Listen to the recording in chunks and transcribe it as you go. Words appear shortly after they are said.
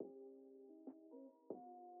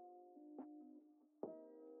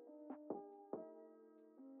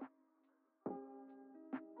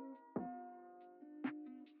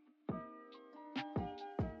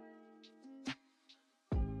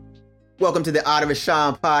Welcome to the Art of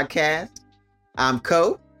Ashawn podcast. I'm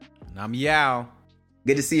Ko. And I'm Yao.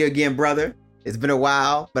 Good to see you again, brother. It's been a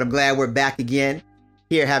while, but I'm glad we're back again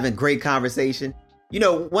here having great conversation. You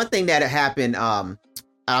know, one thing that happened, I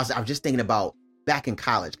was just thinking about back in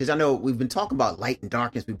college, because I know we've been talking about light and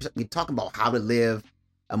darkness. We've been talking about how to live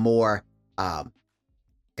a more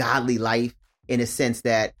godly life, in a sense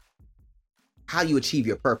that how you achieve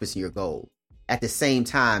your purpose and your goal at the same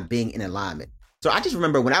time being in alignment. So I just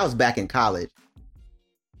remember when I was back in college,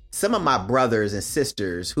 some of my brothers and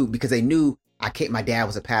sisters who, because they knew my dad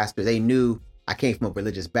was a pastor, they knew I came from a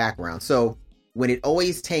religious background. So when it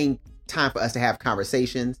always came time for us to have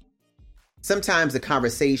conversations, sometimes the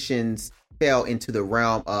conversations fell into the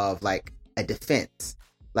realm of like a defense.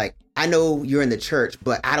 Like, I know you're in the church,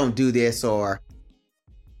 but I don't do this, or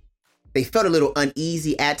they felt a little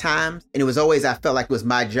uneasy at times. And it was always, I felt like it was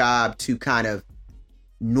my job to kind of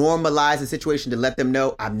normalize the situation, to let them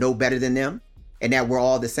know I'm no better than them and that we're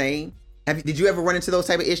all the same. Did you ever run into those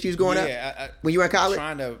type of issues growing up when you were in college?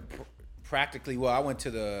 Trying to practically, well, I went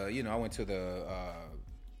to the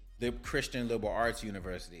Christian Liberal Arts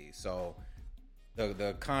University. So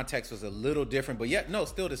the context was a little different, but yet, no,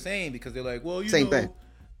 still the same, because they're like, well, same thing.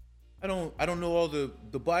 I don't know all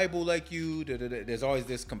the Bible like you. There's always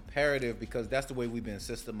this comparative, because that's the way we've been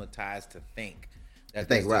systematized to think. That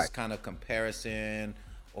there's this kind of comparison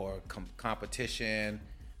or competition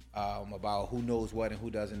about who knows what and who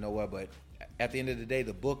doesn't know what. But at the end of the day,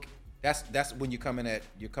 the book, that's when you're coming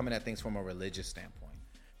at things from a religious standpoint.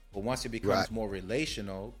 But once it becomes more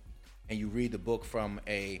relational, and you read the book from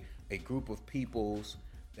a group of peoples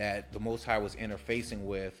that the Most High was interfacing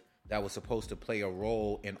with, that was supposed to play a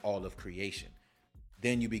role in all of creation,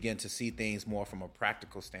 then you begin to see things more from a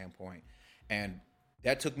practical standpoint. And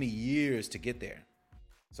that took me years to get there.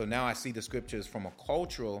 So now I see the scriptures from a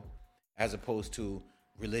cultural as opposed to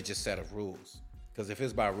religious set of rules. Because if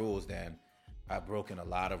it's by rules, then I've broken a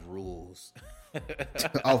lot of rules.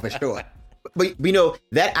 Oh, for sure. But you know,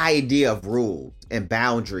 that idea of rules and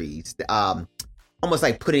boundaries, almost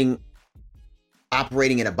like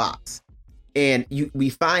operating in a box. And we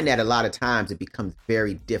find that a lot of times it becomes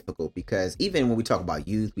very difficult, because even when we talk about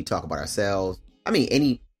youth, we talk about ourselves. I mean,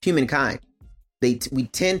 any humankind, we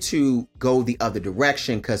tend to go the other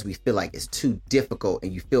direction because we feel like it's too difficult,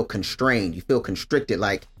 and you feel constrained, you feel constricted,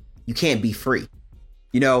 like you can't be free.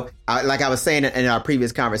 You know, like I was saying in our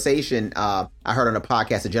previous conversation, I heard on a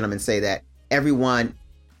podcast a gentleman say that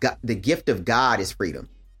the gift of God is freedom.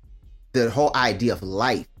 The whole idea of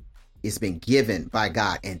life has been given by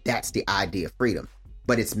God, and that's the idea of freedom.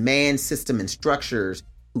 But it's man's system and structures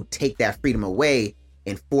who take that freedom away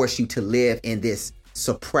and force you to live in this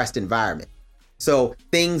suppressed environment. So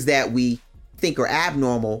things that we think are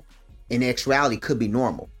abnormal in actuality could be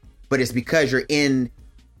normal, but it's because you're in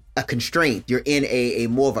a constraint, you're in a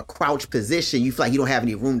more of a crouched position, you feel like you don't have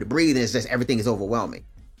any room to breathe, and it's just everything is overwhelming.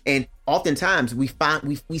 And oftentimes we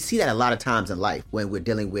see that a lot of times in life when we're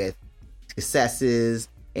dealing with successes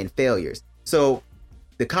and failures. So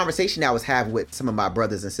the conversation I was having with some of my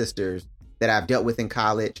brothers and sisters that I've dealt with in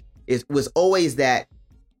college was always that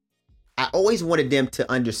I always wanted them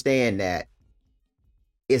to understand that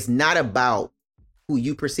it's not about who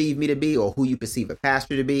you perceive me to be or who you perceive a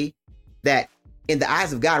pastor to be, that in the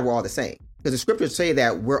eyes of God, we're all the same. Because the scriptures say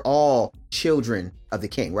that we're all children of the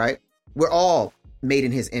King, right? We're all made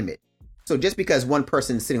in his image. So just because one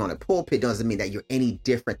person is sitting on a pulpit doesn't mean that you're any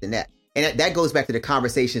different than that. And that goes back to the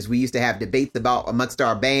conversations we used to have debates about amongst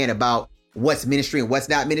our band about what's ministry and what's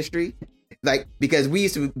not ministry. Like, because we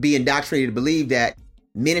used to be indoctrinated to believe that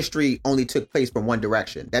ministry only took place from one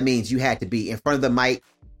direction. That means you had to be in front of the mic,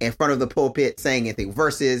 in front of the pulpit, saying anything,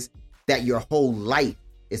 versus that your whole life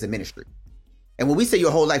is a ministry. And when we say your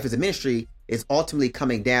whole life is a ministry, it's ultimately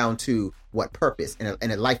coming down to what purpose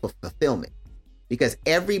and a life of fulfillment. Because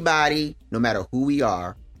everybody, no matter who we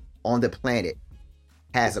are on the planet,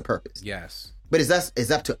 has a purpose. Yes. But it's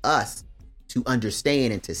up to us to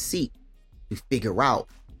understand and to seek to figure out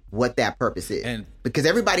what that purpose is. And because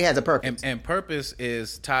everybody has a purpose. And purpose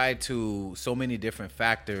is tied to so many different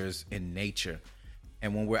factors in nature.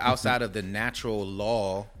 And when we're outside of the natural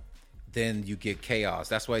law, then you get chaos.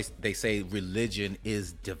 That's why they say religion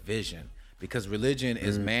is division. Because religion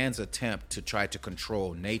is man's attempt to try to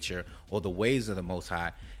control nature or the ways of the Most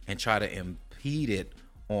High and try to impede it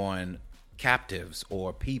on captives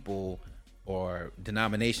or people or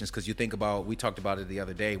denominations. Because you think about, we talked about it the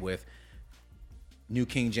other day with New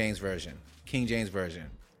King James Version,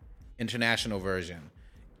 International Version,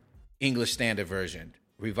 English Standard Version,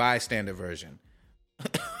 Revised Standard Version.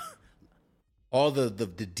 All the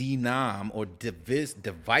denom or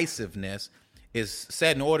divisiveness is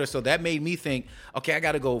set in order. So that made me think, okay, I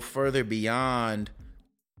got to go further beyond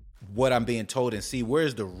what I'm being told and see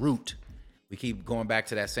where's the root. We keep going back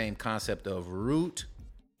to that same concept of root,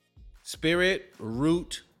 spirit,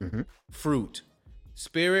 root, fruit.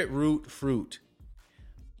 Spirit, root, fruit.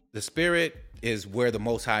 The spirit is where the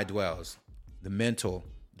Most High dwells. The mental,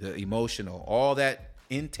 the emotional, all that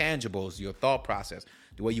intangibles, your thought process,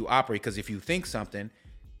 the way you operate. Because if you think something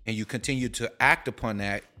and you continue to act upon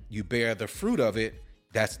that, you bear the fruit of it.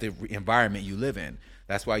 That's the environment you live in.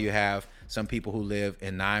 That's why you have some people who live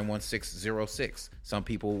in 91606. Some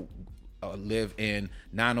people live in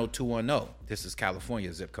 90210. This is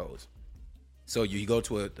California zip codes. So you go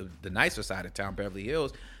to the nicer side of town, Beverly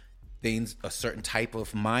Hills, things, a certain type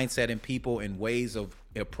of mindset in people and ways of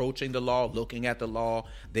approaching the law, looking at the law,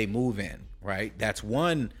 they move in, right? That's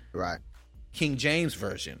one King James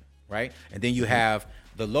version, right? And then you have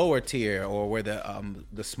the lower tier, or where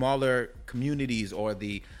the smaller communities or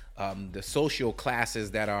the social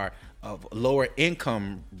classes that are of lower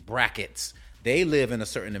income brackets. They live in a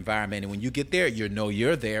certain environment, and when you get there, you know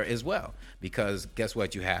you're there as well. Because guess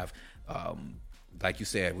what? You have, like you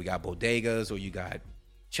said, we got bodegas, or you got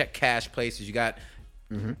check cash places, you got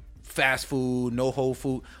fast food, no whole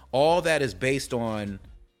food. All that is based on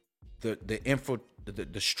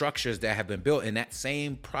the structures that have been built, and that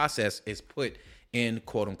same process is put in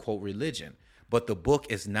quote unquote religion. But the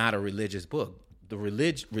book is not a religious book. The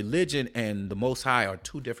religion and the Most High are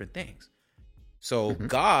two different things. So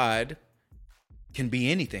God can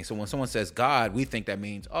be anything. So when someone says God, we think that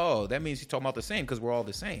means he's talking about the same, because we're all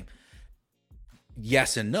the same.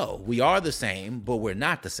 Yes and no. We are the same, but we're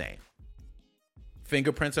not the same.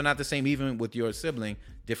 Fingerprints are not the same, even with your sibling,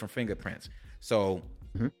 different fingerprints. So,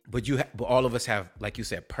 but all of us have, like you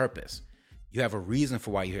said, purpose. You have a reason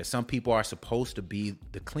for why you're here. Some people are supposed to be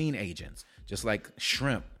the clean agents, just like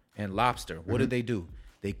shrimp and lobster. What do?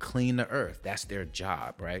 They clean the earth. That's their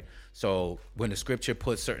job, right? So when the scripture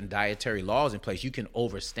puts certain dietary laws in place, you can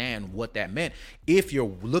understand what that meant. If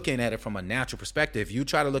you're looking at it from a natural perspective, you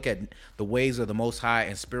try to look at the ways of the Most High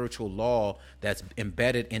and spiritual law that's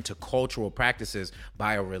embedded into cultural practices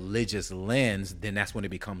by a religious lens, then that's when it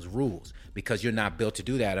becomes rules, because you're not built to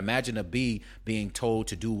do that. Imagine a bee being told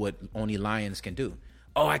to do what only lions can do.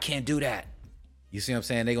 Oh, I can't do that. You see what I'm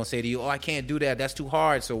saying? They're going to say to you, oh, I can't do that. That's too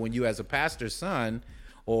hard. So when you, as a pastor's son,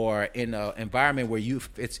 or in an environment where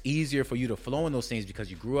it's easier for you to flow in those things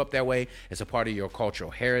because you grew up that way, it's a part of your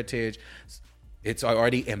cultural heritage, it's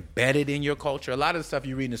already embedded in your culture. A lot of the stuff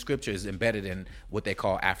you read in the scripture is embedded in what they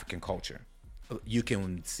call African culture. You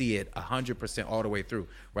can see it 100% all the way through,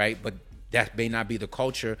 right? But that may not be the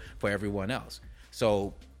culture for everyone else.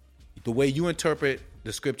 So the way you interpret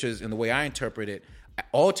the scriptures and the way I interpret it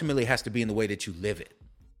ultimately has to be in the way that you live it.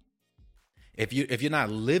 If you're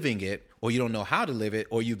not living it, or you don't know how to live it,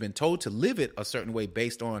 or you've been told to live it a certain way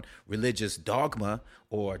based on religious dogma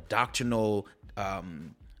or doctrinal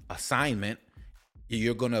assignment,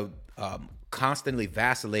 you're going to constantly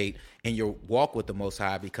vacillate in your walk with the Most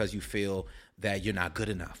High because you feel that you're not good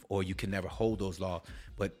enough or you can never hold those laws.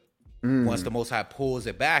 But once the Most High pulls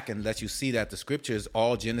it back and lets you see that the scriptures,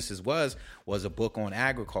 all Genesis was a book on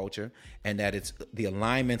agriculture, and that it's the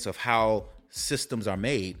alignments of how systems are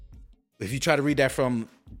made. If you try to read that from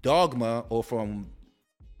dogma or from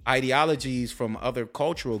ideologies from other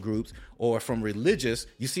cultural groups or from religious,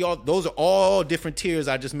 you see those are all different tiers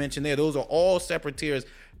I just mentioned there. Those are all separate tiers,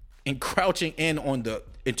 encroaching in on the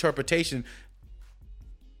interpretation.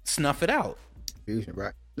 Snuff it out. Fusion,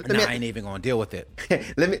 right? I ain't even gonna deal with it.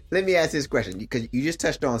 let me ask this question, because you just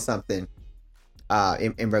touched on something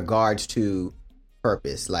in regards to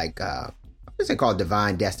purpose, like what's it called,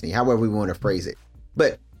 divine destiny, however we want to phrase it.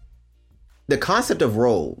 But the concept of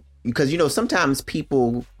role, because sometimes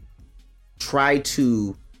people try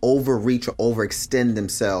to overreach or overextend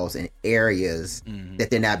themselves in areas that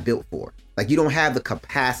they're not built for. Like, you don't have the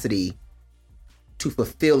capacity to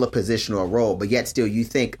fulfill a position or a role, but yet still you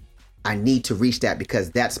think, I need to reach that because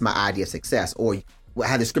that's my idea of success. Or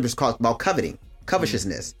how the scriptures talk about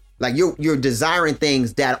covetousness. Like, you're desiring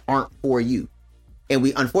things that aren't for you. And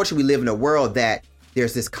we unfortunately live in a world that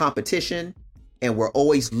there's this competition, and we're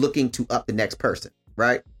always looking to up the next person,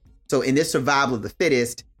 right? So in this survival of the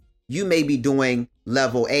fittest, you may be doing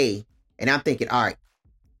level A, and I'm thinking, all right,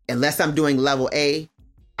 unless I'm doing level A,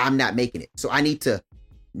 I'm not making it. So I need to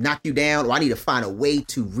knock you down, or I need to find a way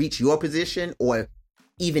to reach your position or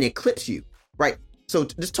even eclipse you, right? So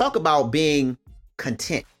just talk about being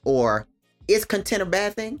content. Or is content a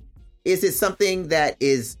bad thing? Is it something that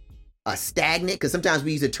is stagnant? Because sometimes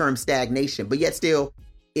we use the term stagnation, but yet still,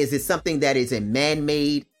 is it something that is a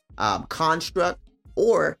man-made construct?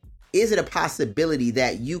 Or is it a possibility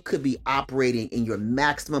that you could be operating in your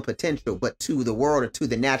maximum potential, but to the world or to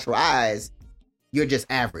the natural eyes, you're just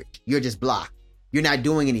average, you're just blah, you're not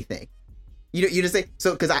doing anything? You just say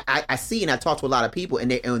so, because I see and I talk to a lot of people,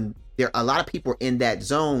 and there are a lot of people in that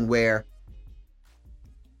zone where,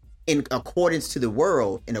 in accordance to the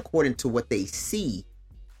world and according to what they see,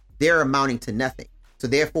 they're amounting to nothing. So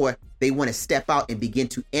therefore, they want to step out and begin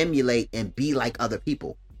to emulate and be like other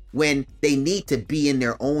people, when they need to be in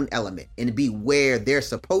their own element and be where they're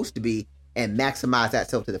supposed to be and maximize that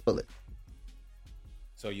self to the fullest.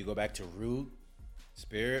 So you go back to root,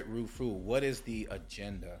 spirit, root, fruit. What is the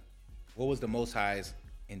agenda? What was the Most High's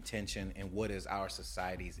intention, and what is our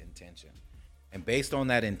society's intention? And based on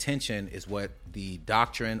that intention is what the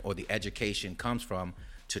doctrine or the education comes from,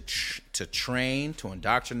 to train, to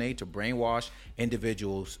indoctrinate, to brainwash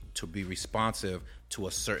individuals to be responsive to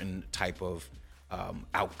a certain type of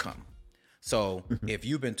outcome. So if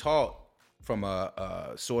you've been taught from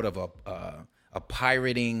a sort of a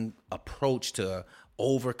pirating approach to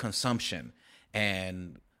overconsumption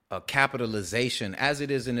and a capitalization as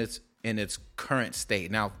it is in its current state.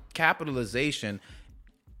 Now, capitalization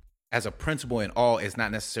as a principle in all is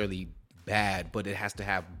not necessarily bad, but it has to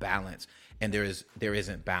have balance, and there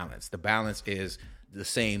isn't balance. The balance is the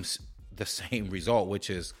same result, which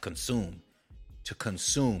is to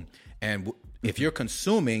consume. And if you're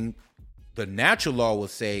consuming, the natural law will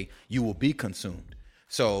say you will be consumed.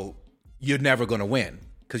 So you're never going to win,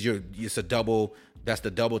 because that's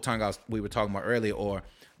the double tongue we were talking about earlier, or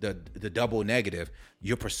the double negative.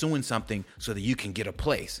 You're pursuing something so that you can get a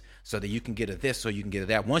place, so that you can get a this, so you can get a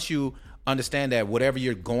that. Once you understand that whatever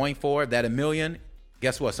you're going for, that $1 million,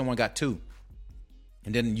 guess what? Someone got 2.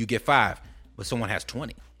 And then you get 5, but someone has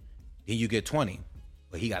 20. Then you get 20,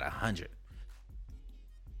 but he got 100.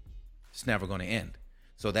 It's never going to end.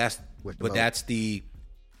 So that's the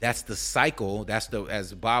cycle. That's the,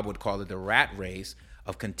 as Bob would call it, the rat race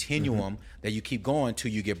of continuum that you keep going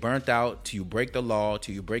till you get burnt out, till you break the law,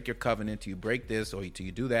 till you break your covenant, till you break this, or till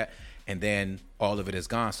you do that, and then all of it is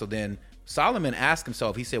gone. So then Solomon asked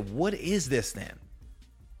himself, he said, what is this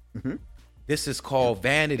then? This is called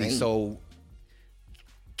vanity. So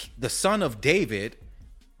the son of David,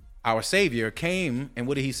 our Savior, came, and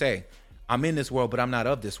what did he say? I'm in this world, but I'm not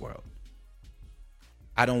of this world.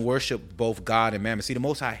 I don't worship both God and mammon. See, the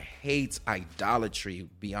Most High hates idolatry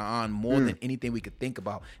beyond more than anything we could think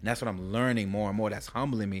about. And that's what I'm learning more and more. That's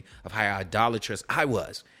humbling me of how idolatrous I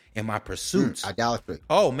was in my pursuits. Idolatry.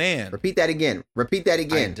 Oh, man. Repeat that again.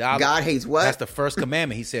 God hates what? That's the first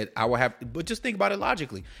commandment. He said, I will have, but just think about it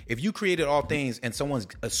logically. If you created all things and someone's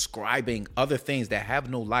ascribing other things that have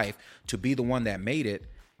no life to be the one that made it,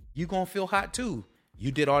 you're going to feel hot too.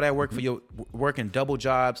 You did all that work for your working double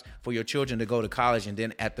jobs for your children to go to college, and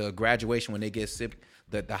then at the graduation when they get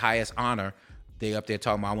the highest honor, they up there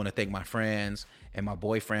talking about, I want to thank my friends and my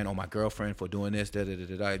boyfriend or my girlfriend for doing this.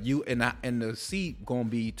 You and the seat gonna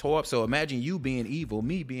be tore up. So imagine you being evil,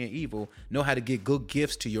 me being evil, know how to get good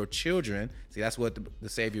gifts to your children. See, that's what the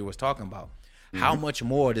Savior was talking about. How much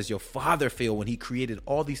more does your Father feel when he created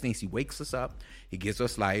all these things? He wakes us up. He gives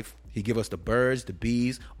us life. He gives us the birds, the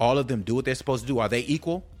bees. All of them do what they're supposed to do. Are they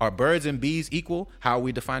equal? Are birds and bees equal? How are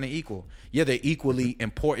we defining equal? Yeah, they're equally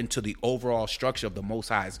important to the overall structure of the Most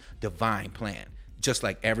High's divine plan, just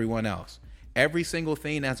like everyone else. Every single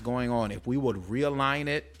thing that's going on, if we would realign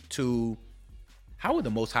it to how would the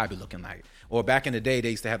Most High be looking like? Or back in the day,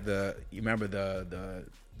 they used to have you remember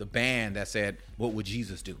the band that said, what would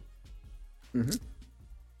Jesus do?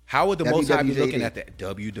 How would the Most High be looking at that?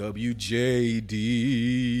 WWJD.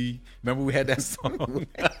 Remember we had that song?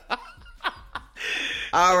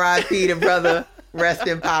 R.I.P. the brother. Rest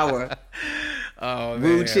in power. Oh man,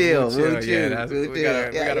 Woo chill. Yeah, we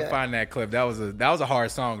gotta find that clip. That was a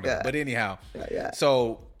hard song though. Yeah. But anyhow,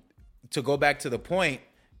 so to go back to the point,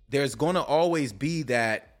 there's going to always be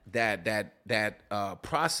that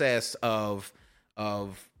process of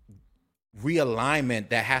realignment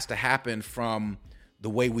that has to happen from the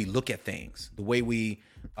way we look at things, the way we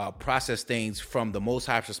process things from the Most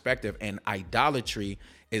High perspective. And idolatry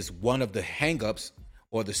is one of the hangups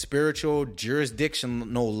or the spiritual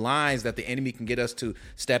jurisdictional lines that the enemy can get us to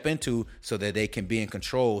step into so that they can be in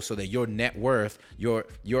control, so that your net worth, your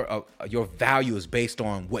value is based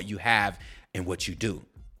on what you have and what you do.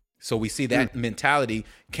 So we see that mentality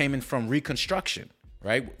came in from Reconstruction,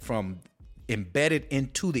 right? From embedded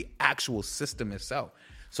into the actual system itself.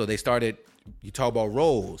 So they started, you talk about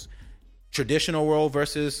roles, traditional role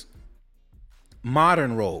versus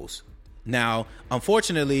modern roles. Now,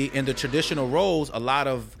 unfortunately, in the traditional roles, a lot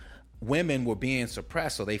of women were being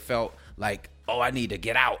suppressed. So they felt like, oh, I need to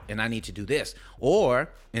get out and I need to do this. Or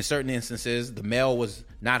in certain instances, the male was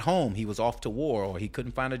not home. He was off to war, or he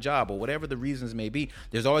couldn't find a job, or whatever the reasons may be.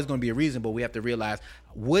 There's always going to be a reason, but we have to realize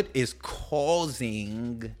what is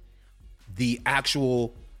causing the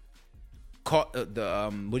actual, what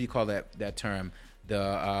do you call that term?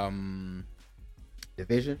 The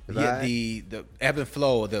division? The ebb and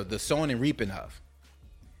flow, the sowing and reaping of.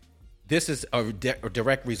 This is a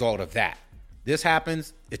direct result of that. This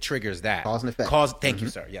happens, it triggers that. Cause and effect. Thank you,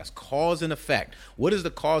 sir. Yes, cause and effect. What is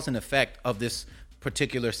the cause and effect of this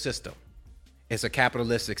particular system? It's a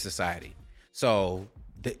capitalistic society. So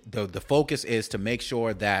the focus is to make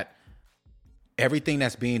sure that everything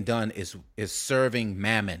that's being done is serving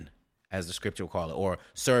mammon, as the scripture will call it, or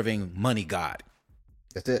serving money god.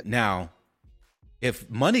 That's it. Now, if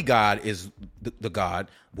money god is the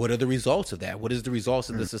god, what are the results of that? What is the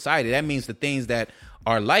results of the society? That means the things that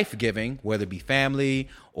are life-giving, whether it be family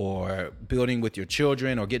or building with your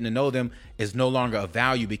children or getting to know them, is no longer of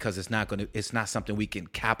value because it's not something we can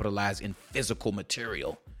capitalize in physical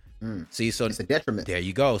material. See, so it's a detriment. There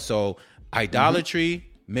you go. So idolatry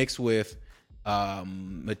mixed with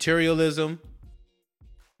materialism,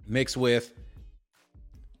 mixed with,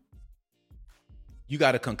 you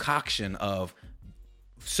got a concoction of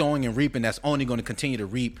sowing and reaping that's only going to continue to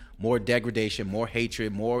reap more degradation, more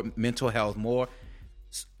hatred, more mental health, more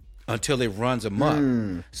until it runs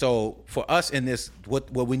amok. So for us in this,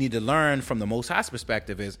 what we need to learn from the Most High's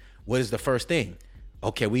perspective is, what is the first thing?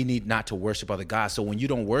 Okay, we need not to worship other gods. So when you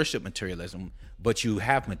don't worship materialism, but you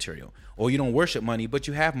have material, or you don't worship money, but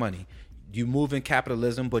you have money, you move in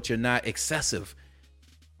capitalism, but you're not excessive,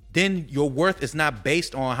 then your worth is not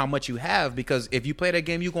based on how much you have, because if you play that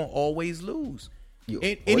game, you're going to always lose.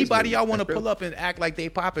 Anybody y'all want to pull up and act like they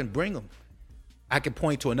popping, bring them. I can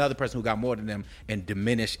point to another person who got more than them and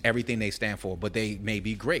diminish everything they stand for, but they may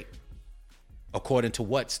be great. According to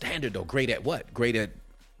what standard, though? Great at what? Great at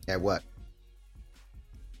what?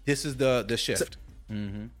 This is the shift. So,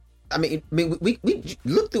 I mean, we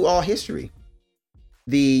look through all history.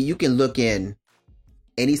 You can look in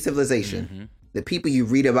any civilization. The people you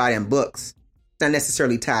read about in books, it's not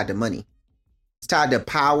necessarily tied to money. It's tied to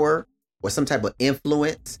power or some type of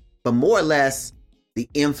influence, but more or less the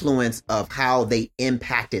influence of how they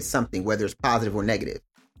impacted something, whether it's positive or negative.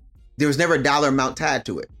 There was never a dollar amount tied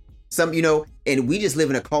to it. And we just live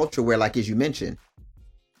in a culture where, like, as you mentioned,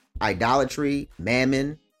 idolatry,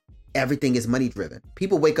 mammon, everything is money driven.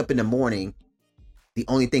 People wake up in the morning, the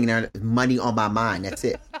only thing is money on my mind. That's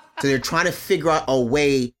it. So they're trying to figure out a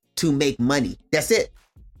way to make money. That's it.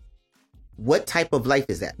 What type of life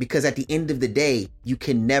is that? Because at the end of the day, you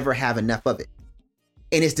can never have enough of it.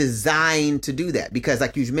 And it's designed to do that because,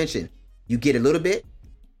 like you mentioned, you get a little bit,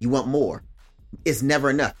 you want more. It's never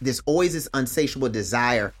enough. There's always this insatiable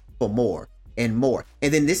desire for more and more.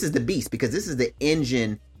 And then this is the beast, because this is the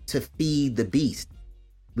engine to feed the beast.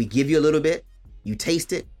 We give you a little bit, you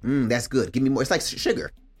taste it, that's good. Give me more. It's like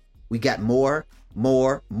sugar. We got more,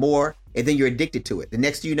 and then you're addicted to it. The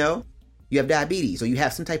next you know, you have diabetes, or you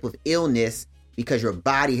have some type of illness because your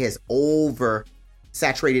body has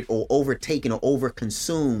oversaturated or overtaken or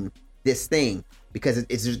overconsumed this thing because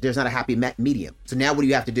there's not a happy medium. So now what do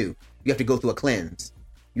you have to do? You have to go through a cleanse.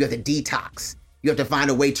 You have to detox. You have to find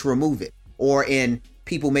a way to remove it. Or in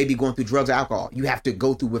people maybe going through drugs or alcohol, you have to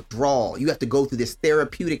go through withdrawal. You have to go through this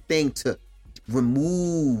therapeutic thing to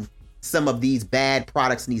remove some of these bad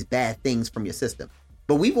products and these bad things from your system.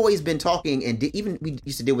 But we've always been talking, and even we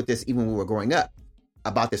used to deal with this even when we were growing up,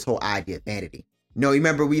 about this whole idea of vanity. You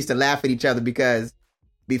remember we used to laugh at each other because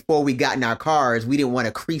before we got in our cars, we didn't want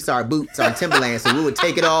to crease our boots, our Timberlands, so we would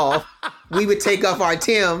take it off. We would take off our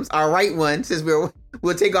Timbs, our right ones, since we'll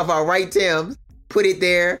take off our right Timbs, put it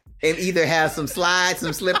there, and either have some slides,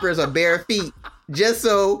 some slippers, or bare feet, just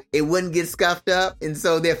so it wouldn't get scuffed up. And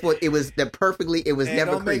so therefore it was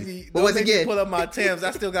never creased. But once again, pull up my Timbs.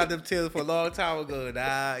 I still got them Timbs for a long time ago.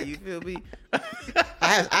 You feel me?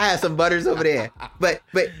 I have some butters over there. But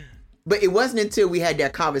it wasn't until we had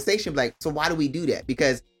that conversation, like, so why do we do that?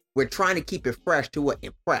 Because we're trying to keep it fresh to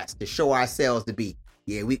impress, to show ourselves to be,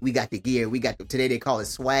 we got the gear. Today they call it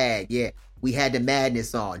swag. Yeah. We had the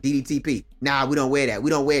madness on, DDTP. Nah, we don't wear that. We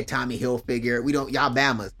don't wear Tommy Hilfiger. We don't, y'all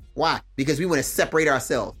Bamas. Why? Because we want to separate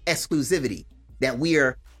ourselves. Exclusivity. That we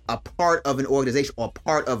are a part of an organization or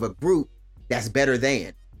part of a group that's better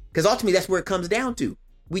than. Because ultimately that's where it comes down to.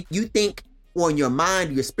 You think or in your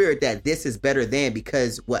mind, your spirit, that this is better than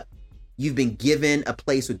because what? You've been given a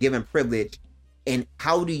place or given privilege. And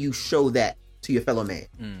how do you show that to your fellow man?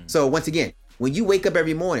 So once again, when you wake up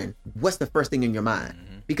every morning, what's the first thing in your mind?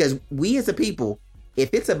 Because we as a people,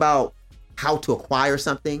 if it's about how to acquire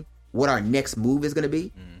something, what our next move is going to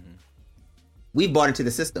be, we've bought into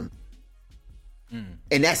the system.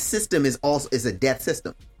 And that system is a death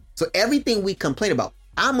system. So everything we complain about,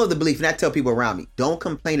 I'm of the belief, and I tell people around me, don't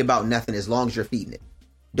complain about nothing as long as you're feeding it.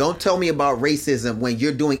 Don't tell me about racism when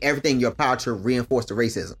you're doing everything in your power to reinforce the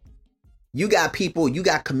racism. You got people, you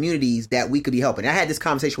got communities that we could be helping. I had this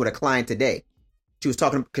conversation with a client today. She was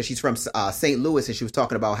talking, because she's from St. Louis, and she was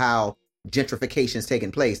talking about how gentrification is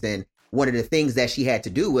taking place. And one of the things that she had to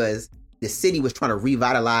do was the city was trying to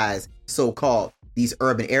revitalize so-called these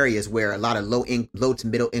urban areas where a lot of low to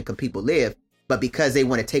middle income people live. But because they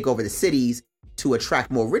want to take over the cities to attract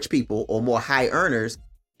more rich people or more high earners,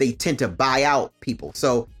 they tend to buy out people.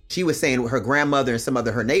 So she was saying her grandmother and some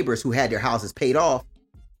other her neighbors who had their houses paid off,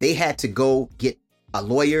 they had to go get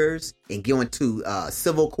lawyers and go into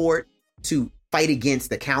civil court to fight against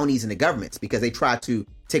the counties and the governments because they tried to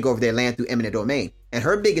take over their land through eminent domain. And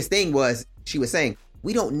her biggest thing was, she was saying,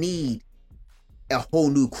 we don't need a whole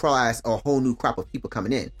new class or a whole new crop of people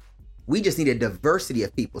coming in. We just need a diversity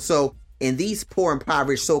of people. So in these poor,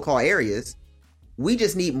 impoverished so-called areas, we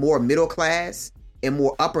just need more middle class and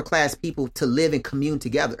more upper class people to live and commune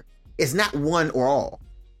together. It's not one or all.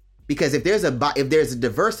 Because if there's a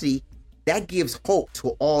diversity, that gives hope to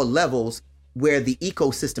all levels where the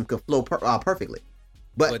ecosystem can flow perfectly.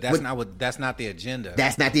 But that's not the agenda.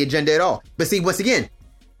 That's not the agenda at all. But see, once again,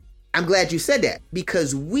 I'm glad you said that,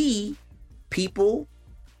 because we, people,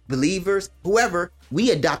 believers, whoever,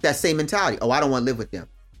 we adopt that same mentality. Oh, I don't want to live with them.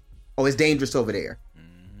 Oh, it's dangerous over there.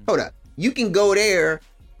 Hold up. You can go there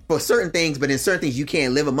for certain things, but in certain things you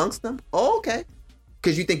can't live amongst them. Oh, okay.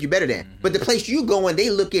 Because you think you're better than. But the place you going, they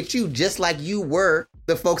look at you just like you were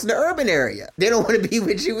the folks in the urban area. They don't want to be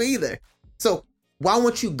with you either. So why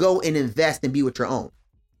won't you go and invest and be with your own?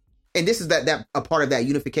 And this is that a part of that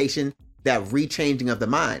unification, that rechanging of the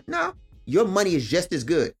mind. No, your money is just as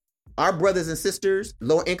good. Our brothers and sisters,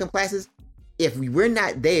 lower income classes, if we're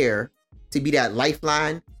not there to be that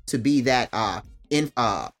lifeline, to be that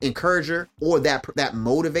encourager or that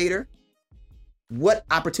motivator, what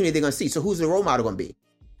opportunity are they going to see? So who's the role model going to be?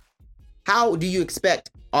 How do you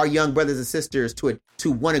expect our young brothers and sisters to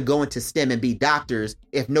want to go into STEM and be doctors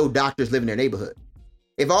if no doctors live in their neighborhood?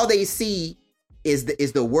 If all they see is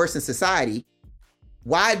the worst in society,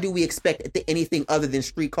 why do we expect anything other than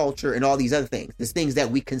street culture and all these other things? There's things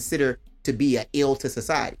that we consider to be an ill to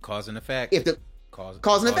society. Cause and effect. If the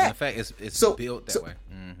cause and effect. It's so, built that way.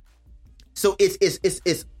 So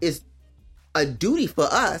it's a duty for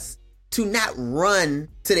us to not run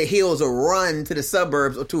to the hills or run to the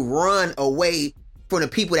suburbs or to run away from the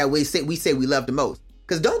people that we say we love the most.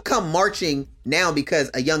 Because don't come marching now because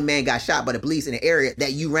a young man got shot by the police in an area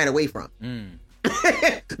that you ran away from.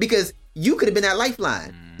 Because you could have been that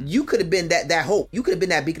lifeline. You could have been that hope. You could have been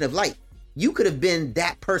that beacon of light. You could have been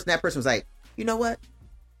that person. That person was like, you know what?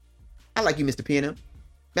 I like you, Mr. P&M. Matter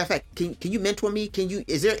of fact, can you mentor me?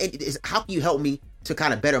 How can you help me to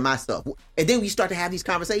kind of better myself? And then we start to have these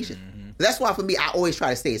conversations. That's why for me, I always try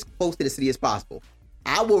to stay as close to the city as possible.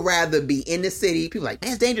 I would rather be in the city. People are like,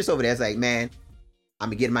 man, it's dangerous over there. It's like, man, I'm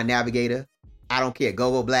going to get in my Navigator. I don't care.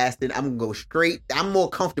 Go blasting. I'm going to go straight. I'm more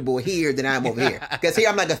comfortable here than I am over here. Because here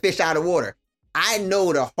I'm like a fish out of water. I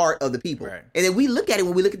know the heart of the people. Right. And then we look at it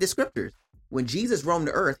when we look at the scriptures. When Jesus roamed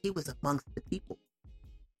the earth, he was amongst the people.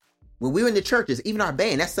 When we were in the churches, even our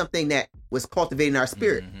band, that's something that was cultivating our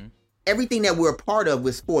spirit. Everything that we're a part of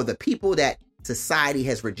was for the people that society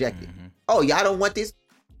has rejected. Oh, y'all don't want this?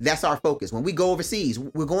 That's our focus. When we go overseas,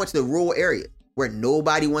 we're going to the rural areas where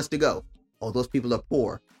nobody wants to go. Oh, those people are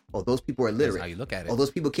poor. Oh, those people are illiterate. That's how you look at it. Oh, those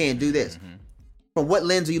people can't do this. From what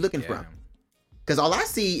lens are you looking from? Because all I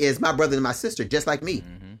see is my brother and my sister, just like me.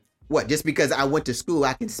 What, just because I went to school,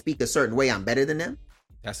 I can speak a certain way, I'm better than them?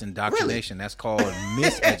 That's indoctrination. Really? That's called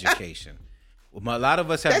miseducation. Well, a lot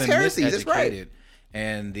of us have been heresy. miseducated. That's right.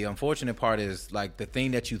 And the unfortunate part is, like, the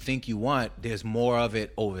thing that you think you want, there's more of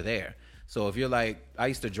it over there. So if you're like, I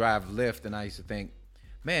used to drive Lyft, and I used to think,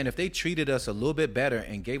 man, if they treated us a little bit better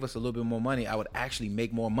and gave us a little bit more money, I would actually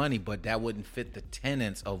make more money, but that wouldn't fit the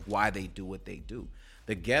tenets of why they do what they do.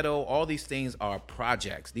 The ghetto, all these things are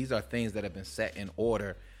projects. These are things that have been set in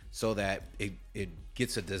order so that it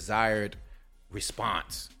gets a desired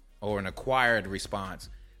response or an acquired response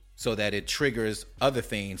so that it triggers other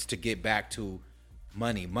things to get back to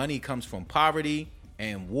money. Money comes from poverty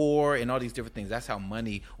and war and all these different things. That's how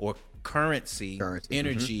money or currency.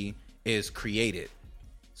 Energy is created.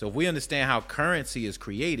 So if we understand how currency is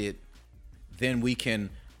created, then we can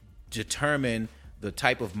determine the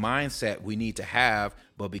type of mindset we need to have.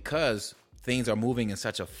 But because things are moving in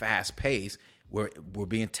such a fast pace, We're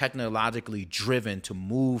being technologically driven to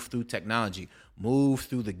move through technology, move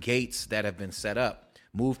through the gates that have been set up,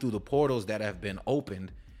 move through the portals that have been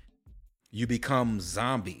opened. You become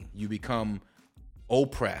zombie. You become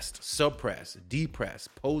oppressed, suppressed, depressed,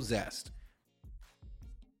 possessed,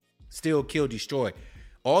 steal, kill, destroy.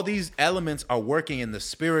 All these elements are working in the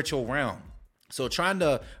spiritual realm. So trying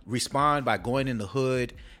to respond by going in the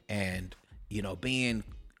hood and, being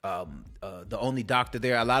the only doctor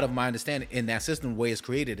there, a lot of my understanding in that system, the way it's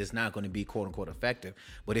created, is not going to be quote unquote effective.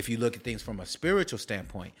 But if you look at things from a spiritual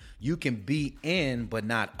standpoint, you can be in but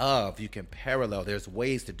not of. You can parallel. There's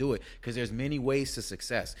ways to do it because there's many ways to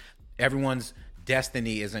success. Everyone's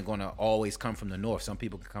destiny isn't going to always come from the north. Some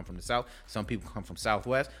people can come from the south. Some people come from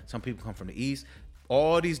southwest. Some people come from the east.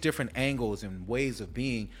 All these different angles and ways of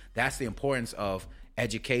being. That's the importance of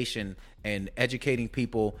education and educating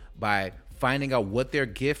people by finding out what their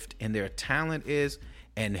gift and their talent is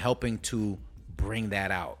and helping to bring that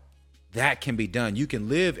out. That can be done. You can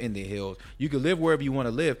live in the hills. You can live wherever you want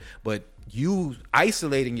to live, but you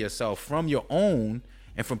isolating yourself from your own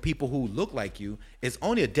and from people who look like you is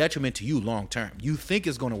only a detriment to you long term. You think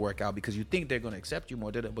it's going to work out because you think they're going to accept you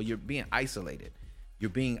more, but you're being isolated. You're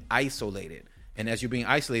being isolated. And as you're being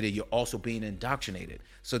isolated, you're also being indoctrinated.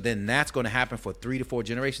 So then that's going to happen for 3 to 4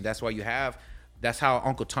 generations. That's why that's how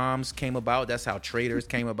Uncle Tom's came about. That's how traitors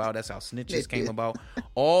came about. That's how snitches came about.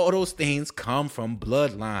 All those things come from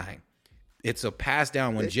bloodline. It's a pass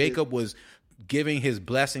down. When Jacob was giving his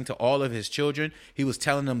blessing to all of his children, he was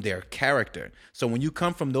telling them their character. So when you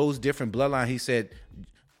come from those different bloodlines, he said,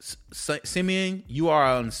 Simeon, you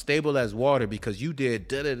are unstable as water because you did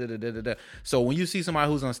da-da-da-da-da-da. So when you see somebody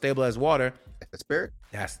who's unstable as water, that's the spirit.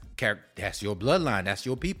 That's your bloodline. That's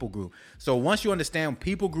your people group. So once you understand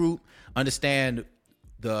people group, understand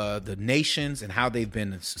the nations and how they've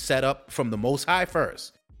been set up from the Most High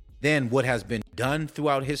first, then what has been done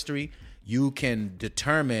throughout history, you can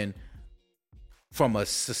determine from a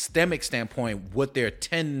systemic standpoint what their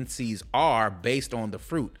tendencies are based on the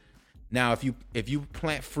fruit. Now, if you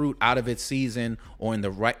plant fruit out of its season or in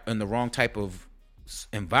the wrong type of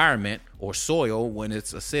environment or soil, when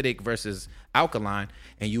it's acidic versus alkaline,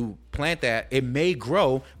 and you plant that, it may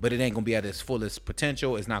grow, but it ain't gonna be at its fullest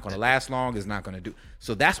potential. It's not gonna last long. It's not gonna do.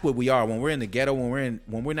 So that's what we are when we're in the ghetto. When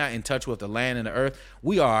we're not in touch with the land and the earth,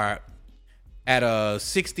 we are at a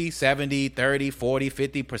 60, 70, 30, 40,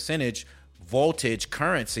 50% voltage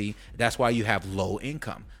currency. That's why you have low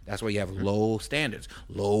income. That's why you have low standards,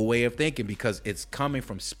 low way of thinking, because it's coming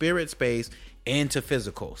from spirit space into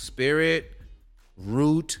physical. Spirit,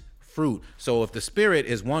 root, fruit. So if the spirit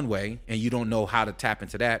is one way and you don't know how to tap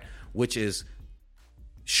into that, which is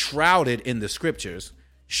shrouded in the scriptures,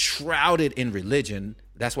 shrouded in religion,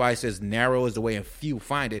 that's why it says narrow is the way and few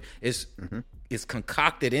find it. It's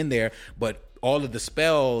concocted in there, but all of the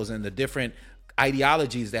spells and the different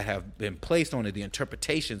ideologies that have been placed on it, the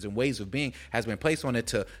interpretations and ways of being has been placed on it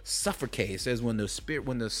to suffocate. It says when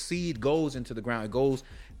the seed goes into the ground, it goes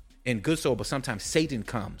in good soil, but sometimes Satan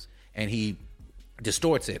comes and he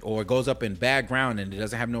distorts it, or it goes up in bad ground and it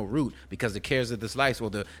doesn't have no root because the cares of this life or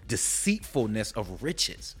the deceitfulness of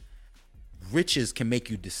riches. Riches can make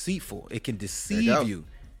you deceitful. It can deceive you.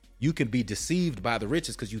 You can be deceived by the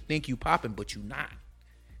riches because you think you popping, but you not.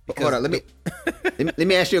 Hold on, let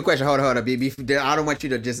me ask you a question. Hold on. I don't want you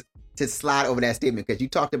to slide over that statement because you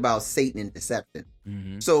talked about Satan and deception.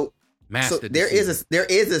 Mm-hmm. So there is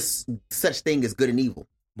a such thing as good and evil.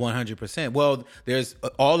 100%. Well, there's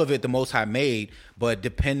all of it the Most High made, but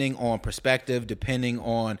depending on perspective, depending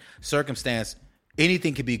on circumstance,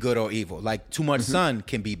 anything can be good or evil. Like too much sun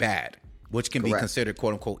can be bad, which can be considered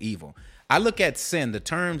quote unquote evil. I look at sin, the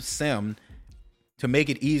term sin, to make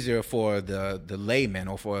it easier for the layman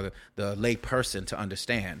or for the lay person to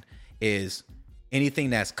understand, is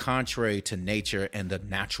anything that's contrary to nature and the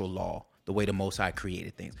natural law, the way the Most High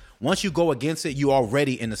created things. Once you go against it, you're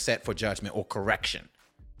already in the set for judgment or correction.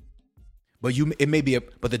 But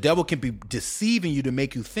the devil can be deceiving you to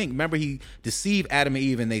make you think. Remember, he deceived Adam and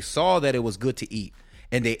Eve, and they saw that it was good to eat,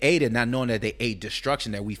 and they ate it, not knowing that they ate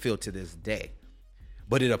destruction that we feel to this day.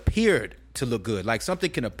 But it appeared to look good. Like something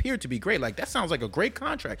can appear to be great. Like that sounds like a great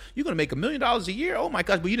contract. You're going to make $1 million a year. Oh my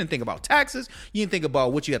gosh. But you didn't think about taxes. You didn't think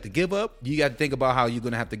about what you have to give up. You got to think about how you're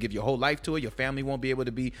going to have to give your whole life to it. Your family won't be able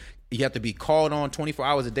to be, you have to be called on 24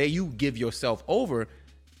 hours a day. You give yourself over.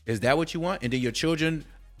 Is that what you want? And then your children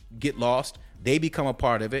get lost. They become a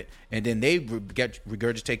part of it. And then they get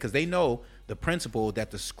regurgitate because they know the principle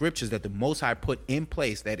that the scriptures that the Most High put in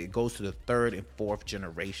place, that it goes to the third and fourth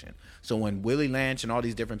generation. So when Willie Lynch and all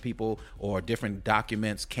these different people or different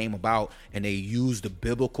documents came about and they used the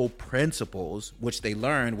biblical principles, which they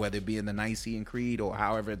learned, whether it be in the Nicene Creed or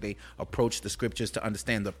however they approach the scriptures to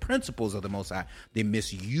understand the principles of the Most High, they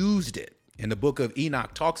misused it. And the book of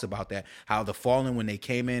Enoch talks about that, how the fallen, when they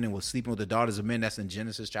came in and was sleeping with the daughters of men, that's in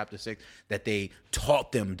Genesis chapter 6, that they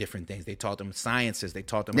taught them different things. They taught them sciences. They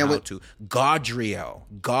taught them Godriel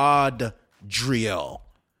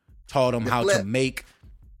taught them how to make.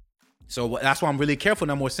 So that's why I'm really careful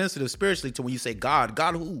and I'm more sensitive spiritually to when you say God.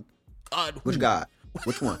 God who? God who? Which God?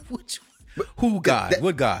 Which one? Who God?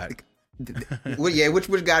 What God?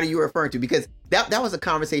 Which God are you referring to? Because that was a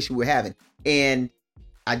conversation we're having. And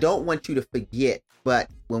I don't want you to forget, but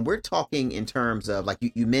when we're talking in terms of, like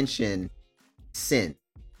you mentioned sin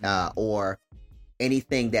or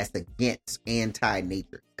anything that's against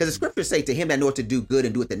anti-nature, because the scriptures say to him that knoweth to do good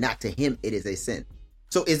and do it not, to him it is a sin.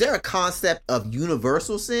 So is there a concept of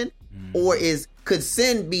universal sin, or could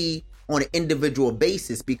sin be on an individual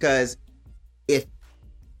basis? Because if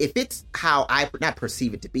it's how I not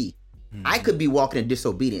perceive it to be, I could be walking in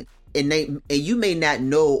disobedience. And you may not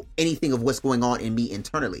know anything of what's going on in me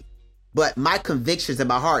internally, but my convictions in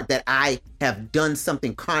my heart that I have done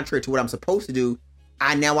something contrary to what I'm supposed to do,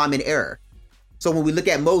 I'm in error. So when we look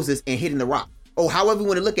at Moses and hitting the rock, however we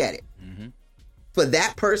want to look at it, for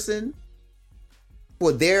that person,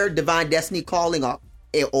 for their divine destiny calling or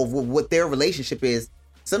what their relationship is,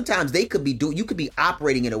 sometimes they could be you could be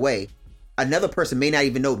operating in a way another person may not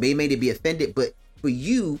even know, may be offended, but for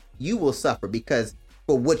you will suffer because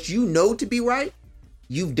for what you know to be right,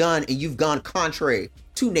 you've done and you've gone contrary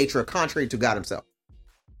to nature, contrary to God himself.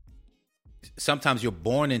 Sometimes you're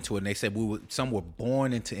born into it, and they said some were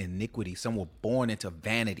born into iniquity, some were born into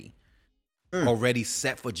vanity, already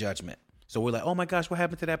set for judgment. So we're like, oh my gosh, what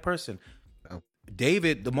happened to that person? Oh.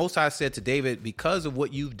 David, the Most High said to David, because of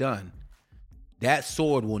what you've done, that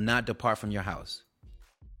sword will not depart from your house.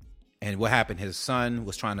 And what happened? His son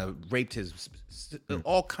was trying to rape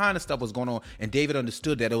all kind of stuff was going on. And David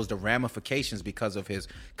understood that it was the ramifications because of his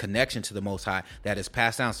connection to the Most High that is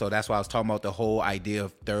passed down. So that's why I was talking about the whole idea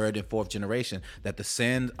of third and fourth generation, that the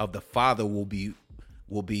sin of the father will be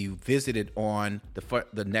visited on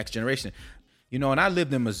the next generation. You know, and I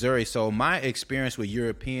lived in Missouri, so my experience with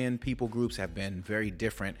European people groups have been very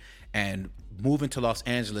different. And moving to Los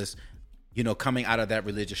Angeles, you know, coming out of that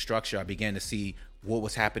religious structure, I began to see what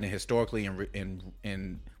was happening historically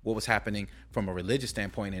and what was happening from a religious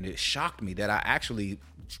standpoint. And it shocked me that I actually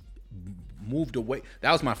moved away.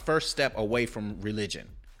 That was my first step away from religion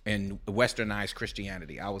and westernized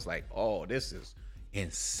Christianity. I was like, oh, this is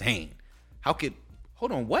insane.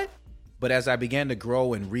 Hold on, what? But as I began to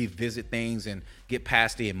grow and revisit things and get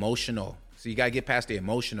past the emotional, so you got to get past the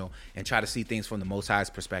emotional and try to see things from the Most High's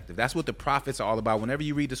perspective. That's what the prophets are all about. Whenever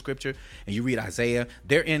you read the scripture and you read Isaiah,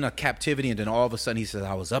 they're in a captivity, and then all of a sudden he says,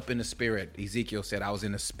 I was up in the spirit. Ezekiel said, I was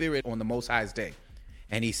in the spirit on the Most High's day.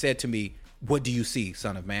 And he said to me, what do you see,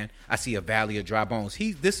 son of man? I see a valley of dry bones.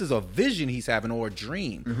 This is a vision he's having, or a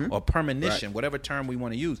dream, or premonition, right, whatever term we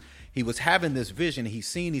want to use. He was having this vision. He's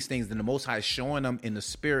seeing these things, and the Most High is showing them in the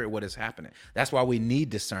spirit what is happening. That's why we need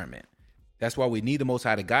discernment. That's why we need the Most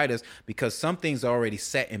High to guide us, because some things are already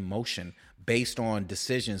set in motion based on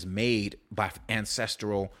decisions made by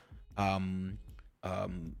ancestral,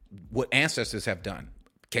 what ancestors have done.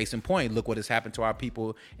 Case in point, look what has happened to our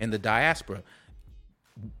people in the diaspora.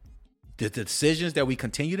 The decisions that we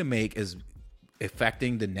continue to make is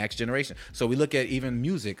affecting the next generation. So we look at even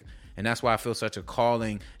music, and that's why I feel such a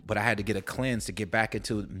calling, but I had to get a cleanse to get back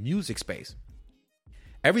into music space.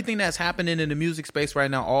 Everything that's happening in the music space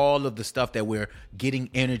right now, all of the stuff that we're getting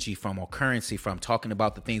energy from or currency from, talking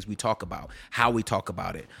about the things we talk about, how we talk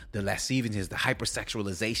about it, the lasciviousness, the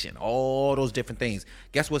hypersexualization, all those different things.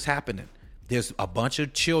 Guess what's happening? There's a bunch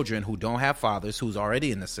of children who don't have fathers, who's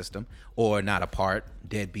already in the system, or not a part,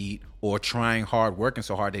 deadbeat, or trying hard, working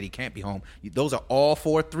so hard that he can't be home. Those are all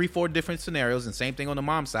four different scenarios, and same thing on the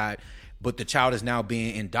mom side. But the child is now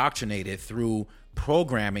being indoctrinated through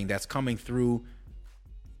programming that's coming through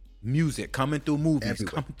music, coming through movies,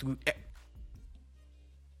 everywhere, coming through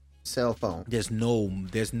cell phone. There's no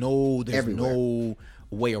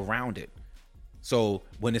way around it. So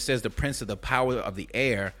when it says the prince of the power of the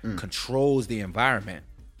air controls the environment,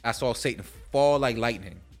 I saw Satan fall like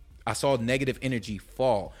lightning. I saw negative energy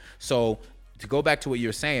fall. So to go back to what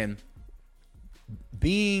you're saying,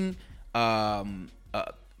 being bad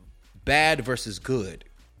versus good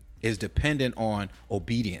is dependent on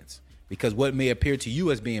obedience. Because what may appear to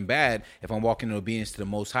you as being bad, if I'm walking in obedience to the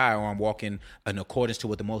Most High, or I'm walking in accordance to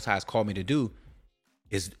what the Most High has called me to do,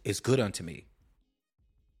 is good unto me.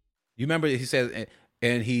 You remember he says,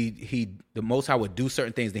 and the Most High would do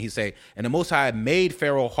certain things. Then he say, and the Most High made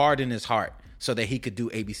Pharaoh harden his heart so that he could do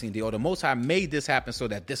A, B, C, and D. Or the Most High made this happen so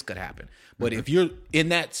that this could happen. But if you're in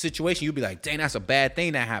that situation, you'll be like, dang, that's a bad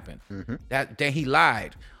thing that happened. Dang, he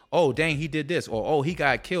lied. Oh, dang, he did this. Or, oh, he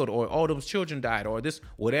got killed. Or, oh, those children died. Or this,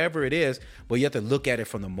 whatever it is. But you have to look at it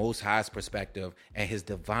from the Most High's perspective and his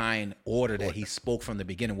divine order that he spoke from the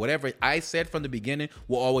beginning. Whatever I said from the beginning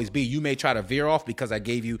will always be. You may try to veer off because I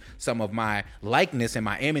gave you some of my likeness and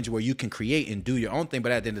my image where you can create and do your own thing.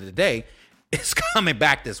 But at the end of the day, it's coming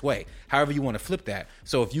back this way. However you want to flip that.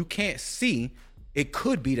 So if you can't see, it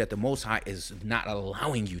could be that the Most High is not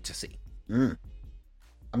allowing you to see.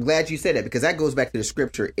 I'm glad you said that, because that goes back to the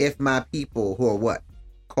scripture. If my people who are what?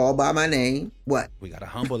 Called by my name, what? We got to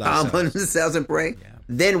humble ourselves. Humble themselves and pray. Yeah.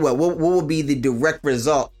 Then what? What will be the direct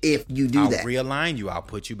result if you do that? I'll realign you. I'll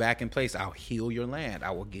put you back in place. I'll heal your land.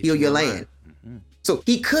 I will get heal your land. So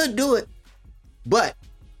he could do it, but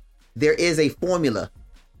there is a formula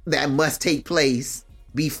that must take place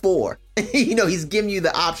before. He's giving you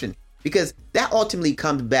the option, because that ultimately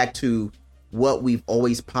comes back to what we've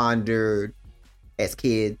always pondered as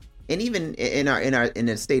kids, and even in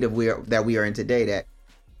the state of that we are in today, that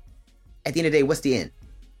at the end of the day, what's the end?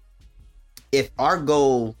 If our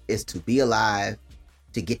goal is to be alive,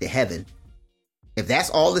 to get to heaven, if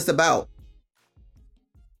that's all it's about,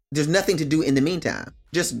 there's nothing to do in the meantime.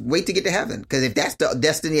 Just wait to get to heaven. Because if that's the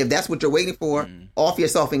destiny, if that's what you're waiting for, off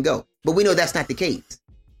yourself and go. But we know that's not the case.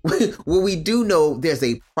 Well, we do know there's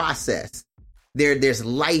a process. There's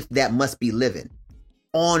life that must be living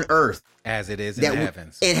on earth as it is in the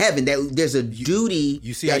heavens. In heaven, that there's a duty.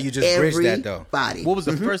 You see how you just bridged that, though. Body. What was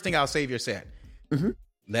the first thing our Savior said?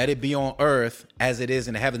 Let it be on earth as it is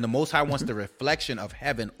in heaven. The Most High wants the reflection of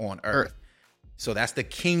heaven on earth. So that's the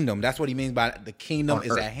kingdom. That's what he means by the kingdom on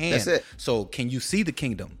is earth. At hand. That's it. So can you see the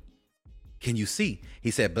kingdom? Can you see?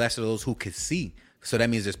 He said, blessed are those who can see. So that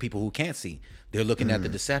means there's people who can't see. They're looking at the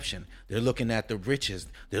deception. They're looking at the riches.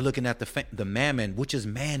 They're looking at the mammon, which is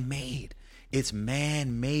man-made. It's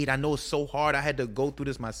man-made. I know it's so hard. I had to go through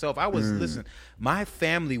this myself. Listen, my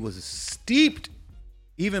family was steeped,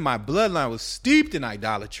 even my bloodline was steeped in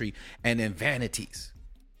idolatry and in vanities.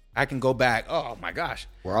 I can go back. Oh my gosh.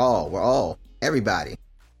 We're all, everybody.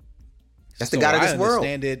 That's the God of this world.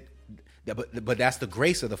 I understand it, but that's the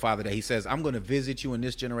grace of the Father that he says, I'm going to visit you in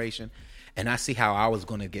this generation. And I see how I was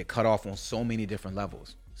going to get cut off on so many different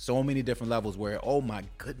levels. So many different levels where, oh my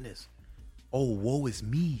goodness. Oh, woe is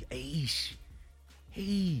me. Aish.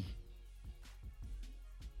 Hey,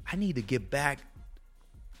 I need to get back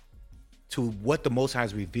to what the Most High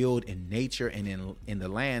has revealed in nature and in the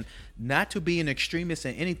land, not to be an extremist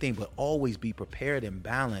in anything, but always be prepared and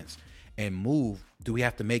balanced and move. Do we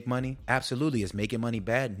have to make money? Absolutely. Is making money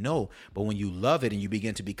bad? No. But when you love it and you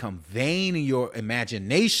begin to become vain in your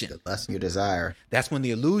imagination, the lust in your desire, that's when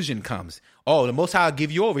the illusion comes. Oh, the Most High will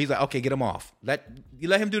give you over. He's like, okay, get him off. Let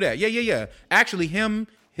him do that. Yeah. Actually, him,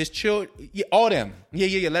 his children, all them.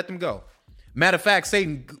 Yeah. Let them go. Matter of fact,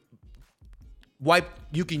 Satan, wipe.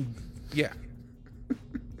 You can, yeah,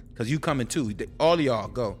 because you coming too. All of y'all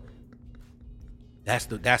go. That's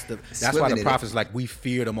why the prophets like, we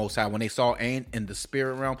fear the Most High. When they saw Ain in the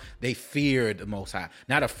spirit realm, they feared the Most High.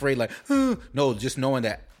 Not afraid like, no, just knowing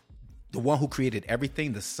that the one who created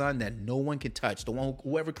everything, the Son that no one can touch, the one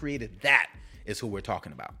whoever created that is who we're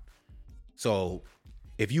talking about. So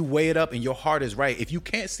if you weigh it up and your heart is right, if you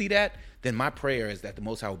can't see that, then my prayer is that the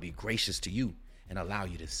Most High will be gracious to you and allow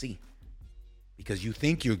you to see. Because you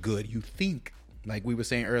think you're good. You think, like we were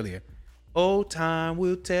saying earlier, oh, time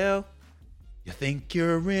will tell. You think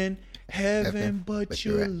you're in heaven, but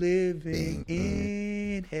you're living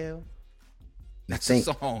in hell. That's a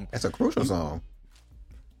song. That's a crucial song.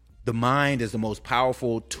 The mind is the most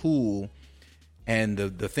powerful tool. And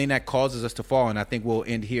the thing that causes us to fall, and I think we'll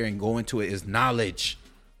end here and go into it, is knowledge.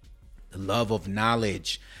 The love of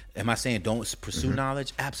knowledge. Am I saying don't pursue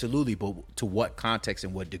knowledge? Absolutely. But to what context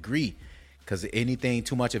and what degree? Because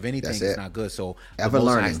too much of anything is not good. So the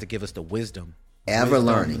Most High has to give us the wisdom.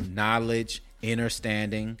 Learning. Knowledge,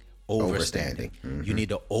 understanding, overstanding. You need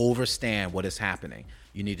to overstand what is happening.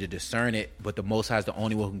 You need to discern it, but the Most High is the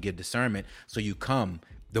only one who can give discernment. So you come.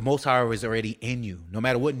 The Most High is already in you. No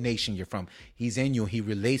matter what nation you're from, he's in you. He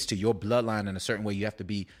relates to your bloodline in a certain way. You have to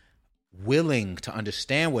be willing to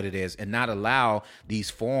understand what it is and not allow these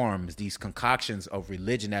forms, these concoctions of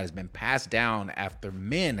religion that has been passed down after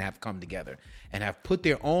men have come together and have put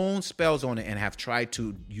their own spells on it and have tried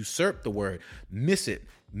to usurp the word, miss it,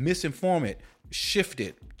 misinform it, shift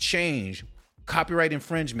it, change, copyright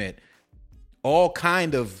infringement, all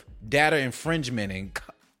kind of data infringement,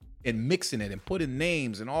 and mixing it and putting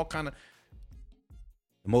names and all kind of.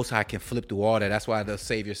 The Most High can flip through all that. That's why the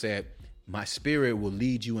Savior said, my spirit will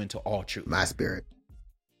lead you into all truth. My spirit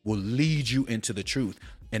will lead you into the truth.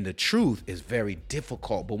 And the truth is very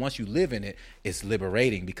difficult. But once you live in it, it's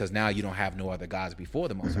liberating, because now you don't have no other gods before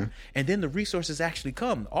the Most High. And then the resources actually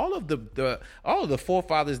come. All of the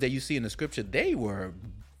forefathers that you see in the scripture, they were,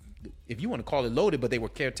 if you want to call it loaded, but they were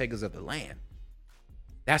caretakers of the land.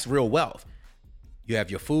 That's real wealth. You have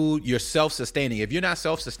your food, you're self-sustaining. If you're not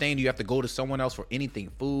self-sustaining, you have to go to someone else for anything,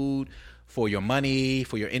 food, for your money,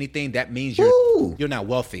 for your anything. That means you're not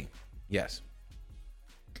wealthy. Yes.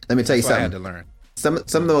 Let me tell you something. I had to learn. Some of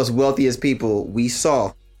the most wealthiest people we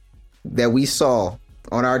saw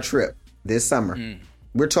on our trip this summer.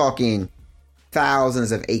 We're talking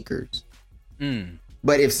thousands of acres.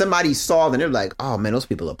 But if somebody saw them, they're like, oh man, those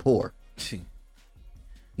people are poor.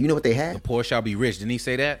 You know what they have? The poor shall be rich. Didn't he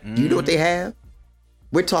say that? Do you know what they have?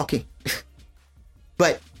 We're talking.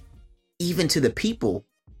 But even to the people,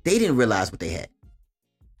 they didn't realize what they had,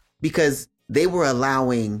 because they were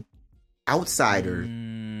allowing outsiders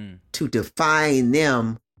to define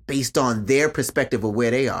them based on their perspective of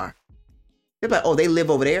where they are. They're like, oh, they live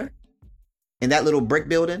over there in that little brick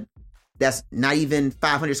building that's not even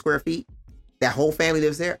 500 square feet. That whole family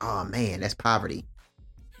lives there. Oh man, that's poverty.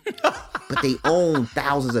 But they own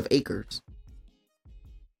thousands of acres.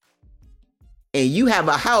 And you have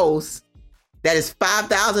a house that is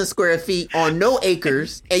 5,000 square feet on no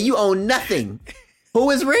acres, and you own nothing. Who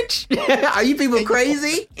is rich? Are you people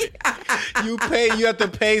crazy? You have to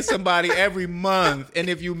pay somebody every month, and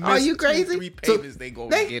if you miss 2-3 payments, they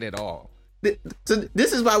get it all. So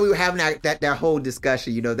this is why we were having that whole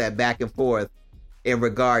discussion, that back and forth in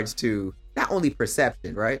regards to not only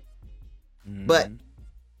perception, right? But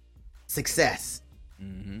success.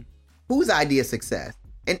 Whose idea of success?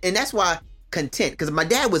 And that's why content, because my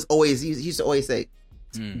dad he used to always say,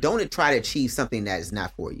 don't try to achieve something that is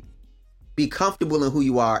not for you. Be comfortable in who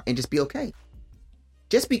you are and just be okay.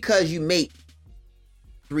 Just because you make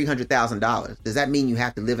 $300,000, does that mean you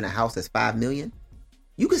have to live in a house that's $5 million?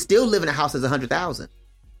 You could still live in a house that's $100,000.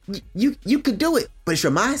 You could do it, but it's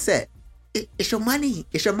your mindset. It's your money.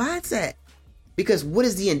 It's your mindset. Because what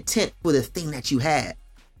is the intent for the thing that you have?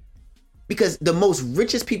 Because the most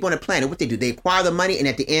richest people on the planet, what they do, they acquire the money, and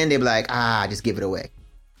at the end, they're like, just give it away.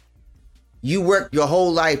 You work your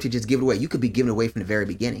whole life to just give it away. You could be giving it away from the very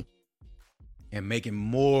beginning. And make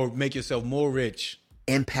yourself more rich.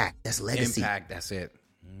 Impact, that's legacy. Impact, that's it.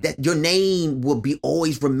 That your name will be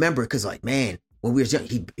always remembered, because like, man, when we were young,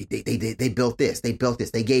 they built this, they built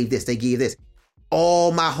this, they gave this, they gave this.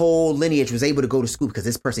 All my whole lineage was able to go to school because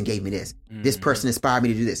this person gave me this. This person inspired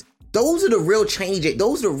me to do this. Those are the real change.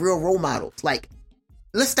 Those are the real role models. Like,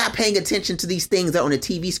 let's stop paying attention to these things that are on the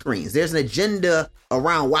TV screens. There's an agenda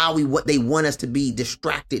around what they want us to be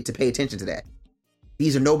distracted to pay attention to that.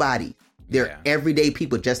 These are nobody. They're everyday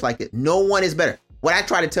people just like this. No one is better. What I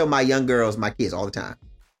try to tell my young girls, my kids all the time,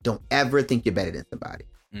 don't ever think you're better than somebody.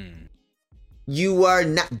 You are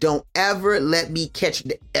not. Don't ever let me catch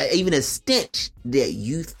even a stench that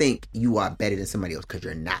you think you are better than somebody else, because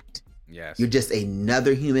you're not. Yes. You're just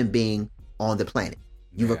another human being on the planet.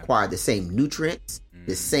 You've acquired the same nutrients,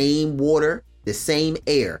 the same water, the same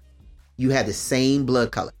air. You have the same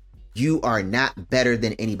blood color. You are not better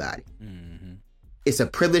than anybody. It's a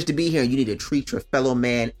privilege to be here, and you need to treat your fellow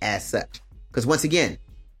man as such. Because once again,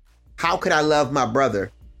 how could I love my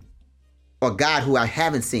brother or God who I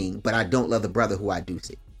haven't seen, but I don't love the brother who I do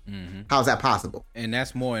see? How's that possible? And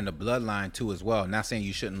that's more in the bloodline too as well. Not saying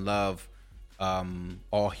you shouldn't love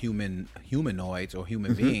all humanoids or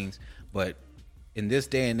human beings, but in this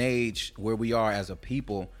day and age where we are as a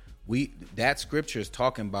people, that scripture is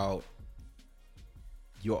talking about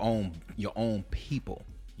your own people,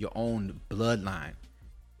 your own bloodline.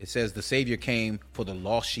 It says the Savior came for the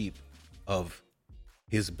lost sheep of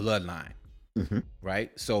his bloodline.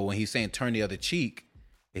 Right? So when he's saying turn the other cheek,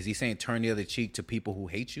 is he saying turn the other cheek to people who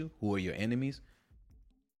hate you, who are your enemies?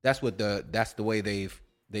 That's the way they've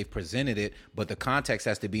presented it, but the context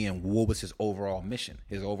has to be in what was his overall mission.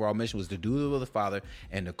 His overall mission was to do the will of the Father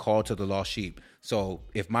and to call to the lost sheep. So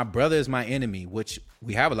if my brother is my enemy, which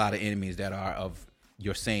we have a lot of enemies that are of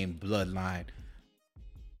your same bloodline,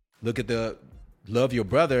 look at the love your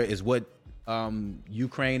brother is what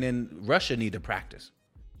Ukraine and Russia need to practice.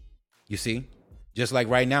 You see, just like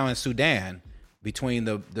right now in Sudan, between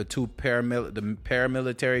the two the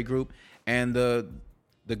paramilitary group and the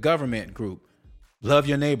government group, Love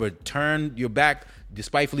your neighbor. Turn your back,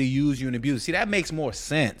 despitefully use you and abuse. See, that makes more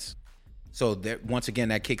sense. So that, once again,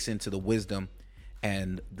 that kicks into the wisdom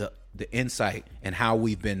and the insight and how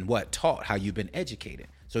we've been taught, how you've been educated.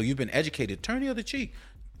 So you've been educated. Turn the other cheek.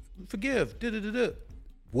 Forgive.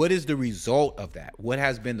 What is the result of that? What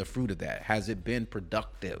has been the fruit of that? Has it been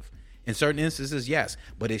productive? In certain instances, yes,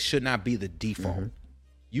 but it should not be the default. Mm-hmm.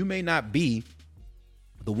 You may not be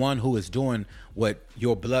the one who is doing what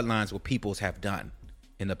your bloodlines or peoples have done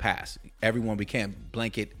in the past. We can't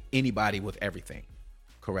blanket anybody with everything.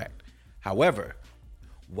 Correct. However,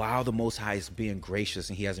 while the Most High is being gracious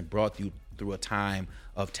and he hasn't brought you through a time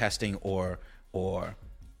of testing or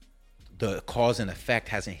the cause and effect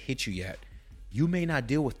hasn't hit you yet, you may not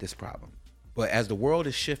deal with this problem. But as the world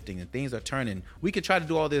is shifting and things are turning, we could try to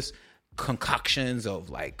do all this concoctions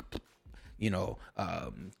of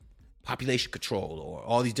population control or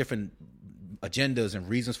all these different agendas and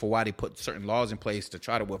reasons for why they put certain laws in place to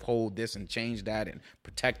try to withhold this and change that and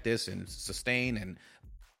protect this and sustain. And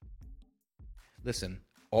listen,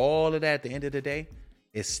 all of that at the end of the day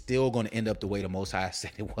is still going to end up the way the Most High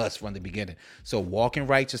said it was from the beginning. So walk in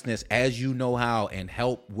righteousness as you know how and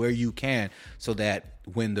help where you can, so that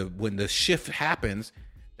when the shift happens,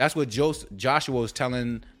 that's what Joshua was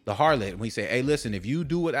telling the harlot. When he said, hey, listen, if you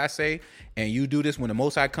do what I say and you do this, when the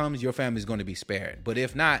Most High comes, your family's going to be spared. But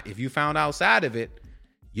if not, if you found outside of it,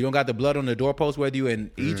 you don't got the blood on the doorpost, whether you're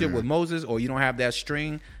in Egypt with Moses or you don't have that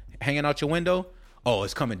string hanging out your window,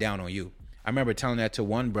 it's coming down on you. I remember telling that to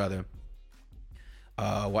one brother,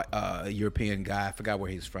 European guy. I forgot where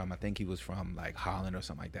he's from. I think he was from like Holland or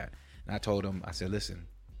something like that. And I told him, I said, listen,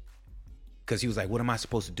 because he was like, what am I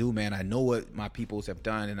supposed to do, man? I know what my peoples have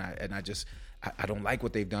done, and I don't like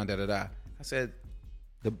what they've done, I said,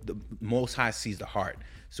 the Most High sees the heart.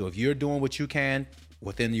 So if you're doing what you can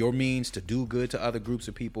within your means to do good to other groups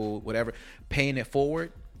of people, whatever, paying it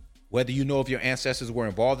forward, whether you know if your ancestors were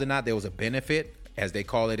involved or not, there was a benefit, as they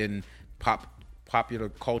call it in popular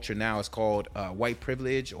culture now. It's called white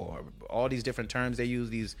privilege, or all these different terms they use,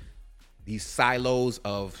 these silos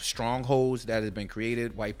of strongholds that have been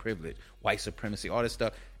created, white privilege, white supremacy, all this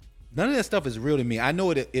stuff. None of that stuff is real to me. I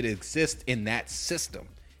know it exists in that system,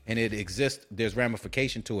 and there's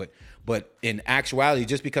ramification to it. But in actuality,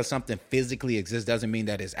 just because something physically exists doesn't mean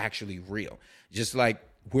that it's actually real. Just like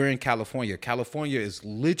we're in California. California is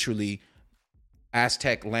literally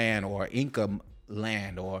Aztec land or Inca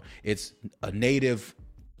land, or it's a native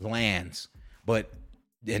lands.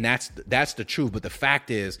 And that's the truth. But the fact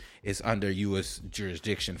is, it's under U.S.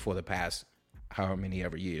 jurisdiction for the past however many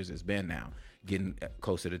ever years it's been now, getting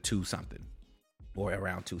closer to 2 something or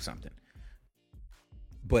around 2 something.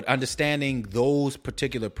 But understanding those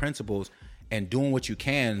particular principles and doing what you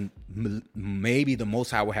can, maybe the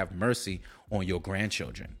Most High will have mercy on your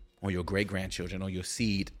grandchildren, on your great-grandchildren, on your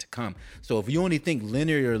seed to come. So if you only think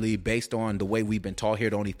linearly based on the way we've been taught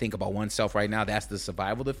here to only think about oneself right now, that's the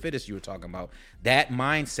survival of the fittest you were talking about. That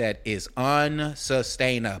mindset is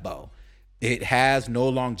unsustainable. It has no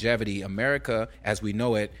longevity. America, as we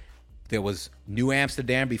know it, there was New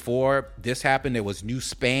Amsterdam before this happened. There was New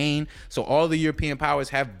Spain. So all the European powers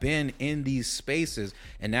have been in these spaces,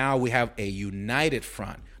 and now we have a united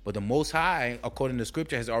front. But the Most High, according to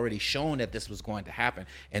Scripture, has already shown that this was going to happen,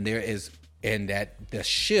 and that the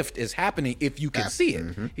shift is happening if you can see it.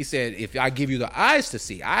 Mm-hmm. He said, if I give you the eyes to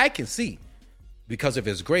see, I can see, because of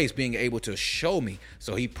his grace being able to show me.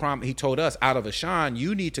 So he told us out of Ashan,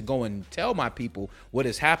 you need to go and tell my people what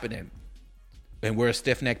is happening. And we're a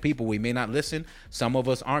stiff-necked people. We may not listen. Some of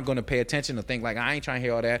us aren't going to pay attention or think like, I ain't trying to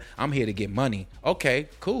hear all that. I'm here to get money. Okay,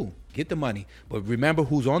 cool. Get the money. But remember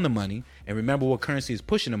who's on the money, and remember what currency is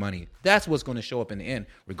pushing the money. That's what's going to show up in the end,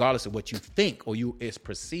 regardless of what you think or is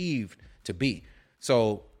perceived to be.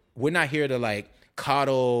 So we're not here to like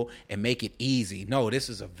coddle and make it easy. No, this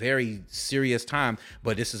is a very serious time,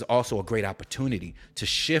 but this is also a great opportunity to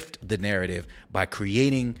shift the narrative by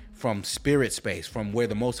creating from spirit space, from where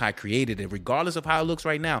the Most High created it, regardless of how it looks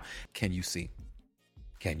right now. Can you see?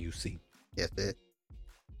 Can you see? That's it.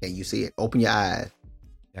 Can you see it? Open your eyes.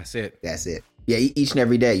 That's it. That's it. Yeah, each and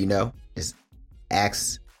every day, just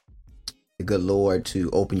ask the good Lord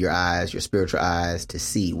to open your eyes, your spiritual eyes, to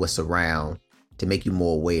see what's around, to make you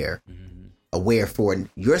more aware. Mm-hmm. Aware for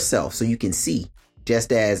yourself so you can see,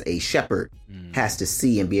 just as a shepherd has to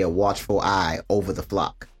see and be a watchful eye over the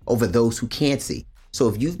flock, over those who can't see. So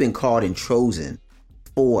if you've been called and chosen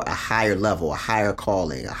for a higher level, a higher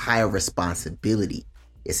calling, a higher responsibility,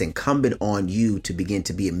 it's incumbent on you to begin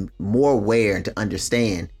to be more aware and to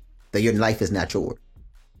understand that your life is not yours.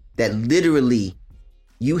 That literally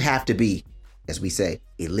you have to be, as we say,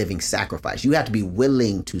 a living sacrifice. You have to be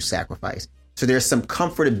willing to sacrifice. So there's some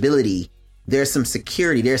comfortability, there's some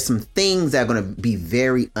security, there's some things that are going to be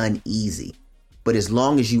very uneasy. But as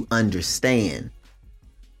long as you understand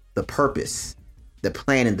the purpose, the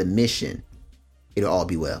plan, and the mission, it'll all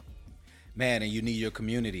be well. Man, and you need your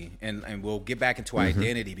community. And we'll get back into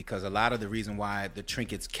identity, because a lot of the reason why the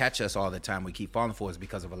trinkets catch us all the time, we keep falling for, is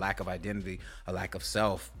because of a lack of identity, a lack of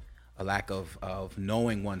self, a lack of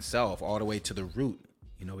knowing oneself, all the way to the root.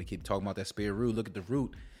 You know, we keep talking about that spirit root. Look at the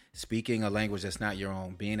root. Speaking a language that's not your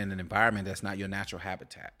own, being in an environment that's not your natural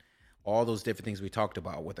habitat. All those different things we talked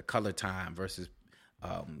about with the color time versus,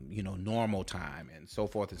 normal time, and so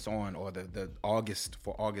forth and so on, or the August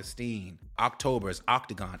for Augustine. October is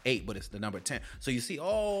octagon 8, but it's the number 10. So you see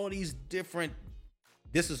all these different,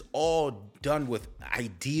 this is all done with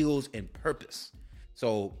ideals and purpose.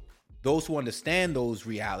 So those who understand those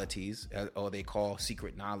realities, or they call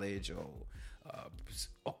secret knowledge or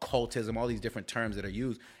occultism, all these different terms that are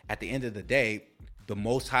used, at the end of the day, the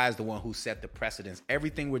Most High is the one who set the precedence.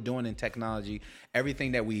 Everything we're doing in technology,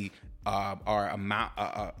 everything that we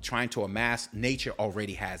are trying to amass, nature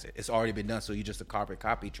already has it. It's already been done. So you're just a corporate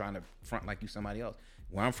copy trying to front like you somebody else.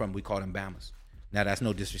 Where I'm from, we call them Bamas. Now, that's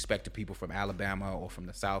no disrespect to people from Alabama or from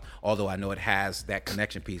the South, although I know it has that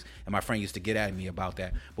connection piece. And my friend used to get at me about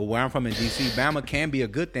that. But where I'm from in D.C., Bama can be a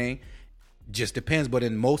good thing. Just depends. But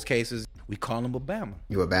in most cases, we call them a Bama.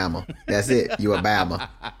 You a Bama. That's it. You a Bama.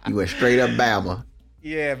 You a straight up Bama.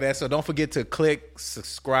 Yeah, man. So don't forget to click,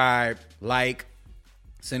 subscribe, like,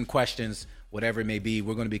 send questions, whatever it may be.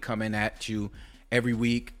 We're going to be coming at you every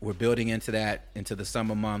week. We're building into that, into the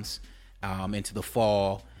summer months, into the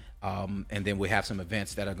fall. And then we have some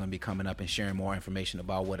events that are going to be coming up and sharing more information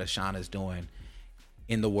about what Ashana is doing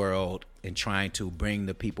in the world and trying to bring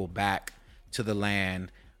the people back to the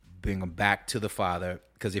land, bring them back to the Father.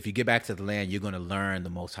 Because if you get back to the land, you're going to learn the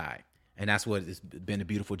Most High. And that's what it's been a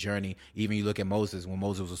beautiful journey. Even you look at Moses, when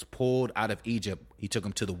Moses was pulled out of Egypt, he took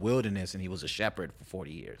him to the wilderness and he was a shepherd for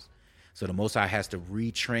 40 years. So the Most High has to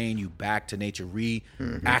retrain you back to nature,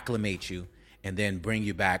 reacclimate you, and then bring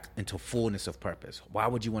you back into fullness of purpose. Why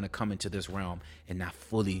would you want to come into this realm and not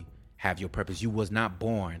fully have your purpose? You was not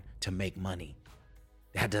born to make money.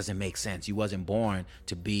 That doesn't make sense. You wasn't born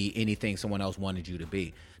to be anything someone else wanted you to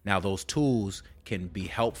be. Now, those tools can be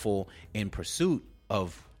helpful in pursuit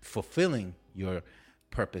of fulfilling your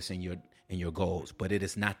purpose and your goals, but it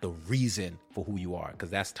is not the reason for who you are, because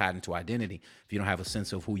that's tied into identity. If you don't have a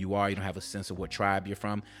sense of who you are, you don't have a sense of what tribe you're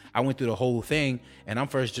from. I went through the whole thing, and I'm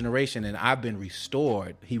first generation, and I've been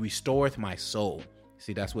restored. He restoreth my soul.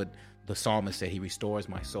 See, that's what the psalmist said. He restores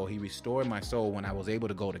my soul. He restored my soul when I was able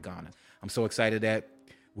to go to Ghana. I'm so excited that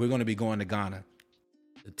we're going to be going to Ghana.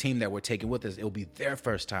 The team that we're taking with us, it'll be their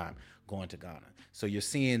first time going to Ghana. So you're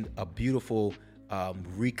seeing a beautiful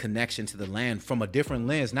reconnection to the land from a different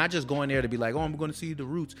lens, not just going there to be like, oh, I'm going to see the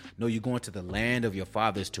roots. No, you're going to the land of your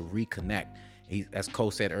fathers to reconnect. As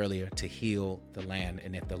Cole said earlier, to heal the land.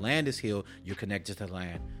 And if the land is healed, you're connected to the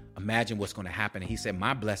land. Imagine what's going to happen. And he said,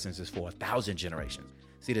 my blessings is for 1,000 generations.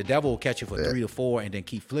 See, the devil will catch you for 3 to 4 and then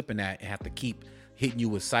keep flipping that and have to keep hitting you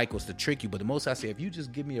with cycles to trick you. But the Most High said, if you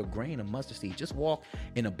just give me a grain of mustard seed, just walk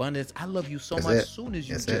in abundance. I love you so much. As soon as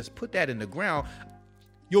you just put that in the ground,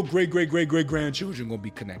 your great grandchildren gonna be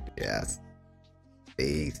connected. Yes.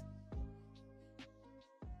 Peace.